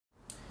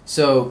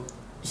So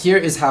here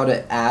is how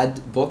to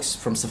add books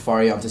from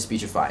Safari onto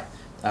Speechify.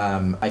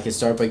 I can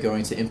start by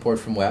going to Import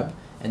from Web,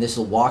 and this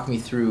will walk me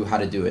through how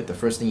to do it. The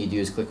first thing you do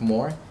is click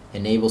More,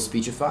 enable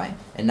Speechify,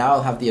 and now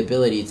I'll have the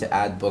ability to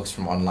add books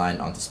from online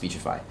onto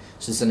Speechify.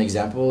 So this is an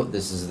example.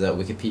 This is the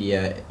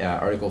Wikipedia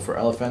article for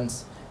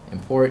elephants.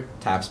 Import,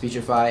 tap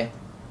Speechify,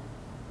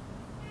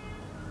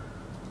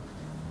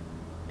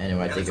 and it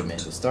might take a minute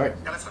to start.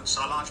 Elephants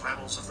are large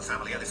mammals of the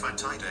family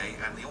Elephantidae,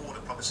 and the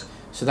order promising.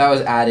 So that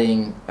was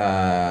adding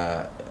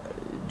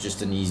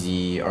just an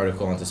easy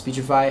article onto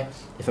Speechify.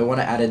 If I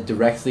want to add it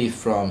directly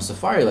from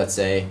Safari, let's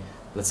say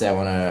I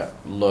want to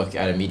look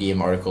at a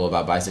Medium article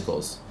about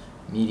bicycles.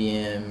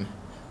 Medium,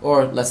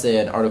 or let's say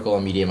an article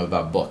on Medium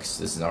about books.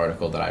 This is an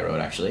article that I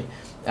wrote actually.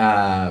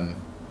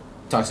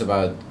 Talks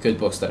about good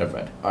books that I've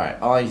read.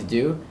 Alright, all I need to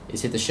do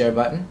is hit the share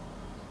button,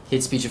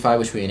 hit Speechify,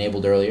 which we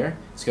enabled earlier.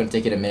 It's going to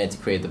take it a minute to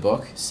create the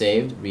book.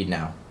 Saved, read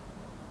now.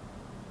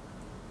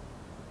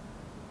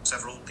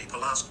 Several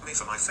people asked me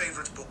for my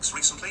favorite books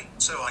recently,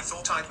 so I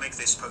thought I'd make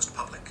this post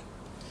public.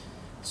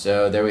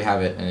 So there we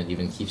have it, and it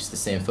even keeps the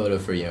same photo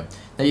for you.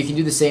 Now you can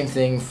do the same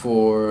thing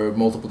for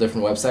multiple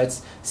different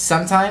websites.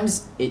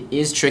 Sometimes it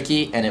is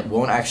tricky and it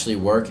won't actually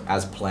work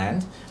as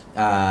planned.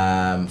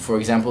 For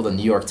example, the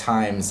New York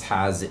Times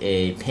has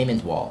a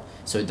payment wall,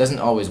 so it doesn't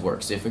always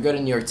work. So if we go to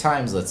New York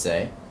Times, let's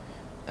say,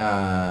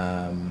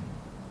 the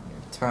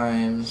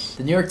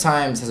New York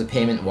Times has a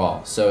payment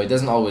wall, so it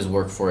doesn't always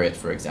work for it,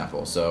 for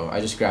example. So I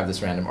just grabbed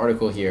this random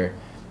article here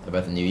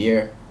about the new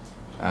year,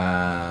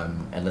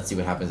 and let's see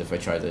what happens if I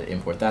try to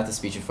import that to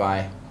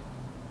Speechify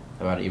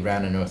about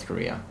Iran and North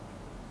Korea.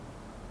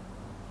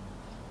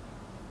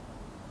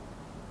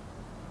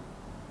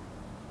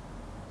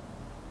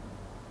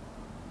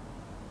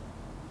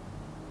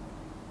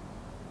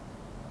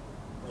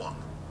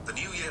 The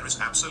new year is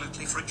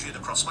absolutely frigid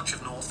across much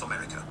of North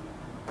America.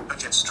 A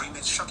jet stream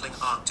is shuttling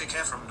Arctic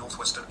air from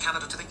northwestern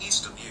Canada to the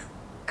eastern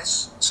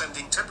U.S.,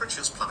 sending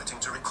temperatures plummeting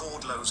to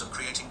record lows and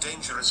creating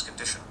dangerous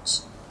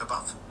conditions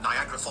above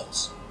Niagara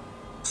Falls.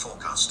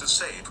 Forecasters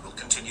say it will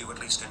continue at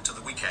least into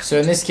the weekend. So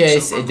in this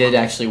case, it did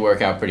actually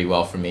work out pretty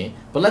well for me.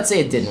 But let's say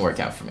it didn't work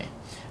out for me.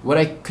 What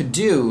I could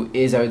do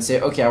is I would say,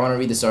 okay, I want to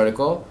read this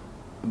article,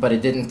 but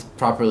it didn't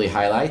properly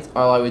highlight.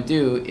 All I would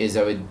do is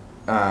I would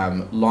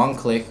long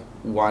click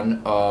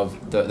one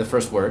of the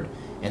first word,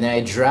 and then I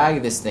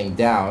drag this thing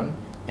down,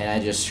 and I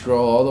just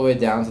scroll all the way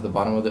down to the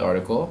bottom of the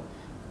article,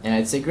 and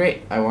I'd say,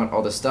 great, I want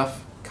all this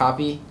stuff,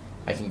 copy.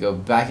 I can go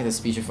back into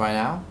Speechify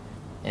now,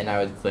 and I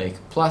would click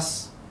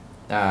plus,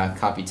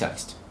 copy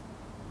text.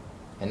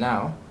 And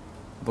now,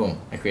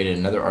 boom, I created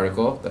another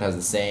article that has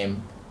the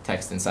same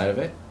text inside of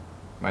it.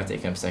 Might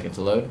take him a second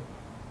to load.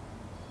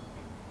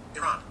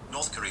 Iran,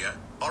 North Korea,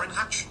 Orrin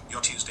Hatch,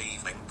 your Tuesday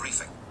evening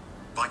briefing.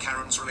 By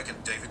Karen Zerlich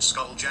and David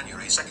Skull,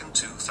 January 2nd,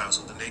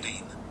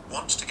 2018.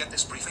 Want to get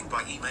this briefing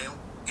by email?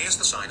 Here's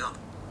the sign up.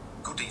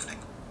 Good evening.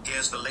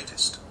 Here's the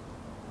latest.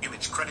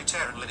 Image credit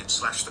Aaron Linnet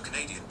 / the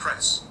Canadian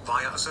Press,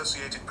 via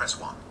Associated Press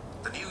 1.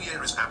 The new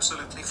year is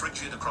absolutely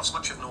frigid across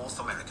much of North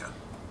America.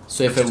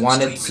 So if I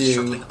wanted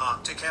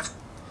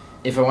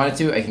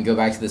to, I can go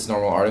back to this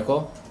normal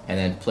article and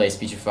then play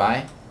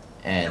Speechify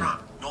and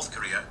Iran, North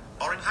Korea,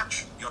 Orrin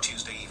Hatch, your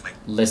Tuesday evening.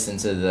 Listen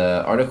to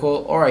the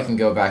article, or I can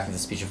go back into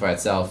Speechify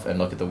itself and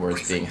look at the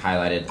words being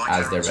highlighted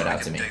as they're read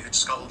out to me. David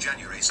Skull,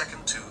 January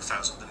 2nd,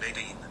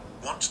 2018.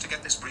 Want to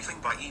get this briefing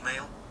by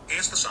email?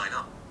 Here's the sign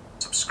up.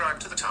 Subscribe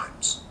to the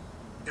Times.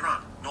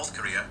 Iran, North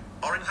Korea,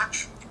 Orrin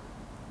Hatch.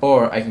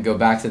 Or I can go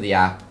back to the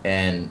app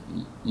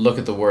and look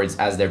at the words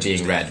as they're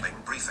being read.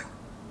 Briefing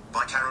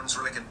by Karen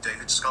Zerlich and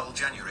David Skull,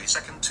 January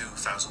 2nd,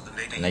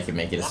 2018. And I can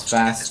make it as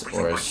fast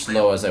or as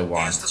slow as I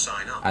want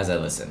as I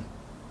listen.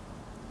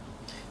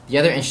 The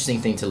other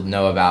interesting thing to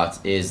know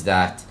about is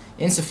that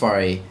in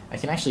Safari, I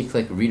can actually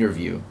click Reader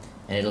View,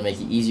 and it'll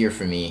make it easier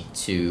for me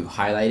to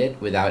highlight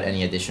it without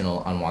any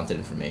additional unwanted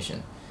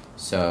information.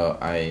 So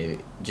I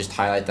just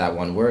highlight that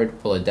one word,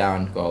 pull it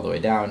down, go all the way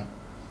down.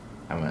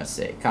 I'm going to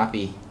say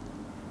copy.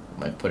 I'm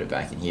going to put it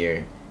back in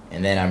here,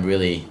 and then I'm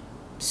really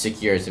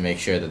secure to make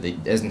sure that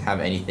it doesn't have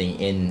anything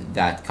in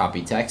that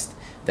copy text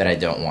that I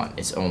don't want.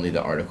 It's only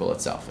the article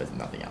itself, if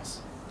nothing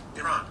else.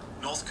 Iran,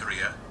 North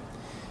Korea,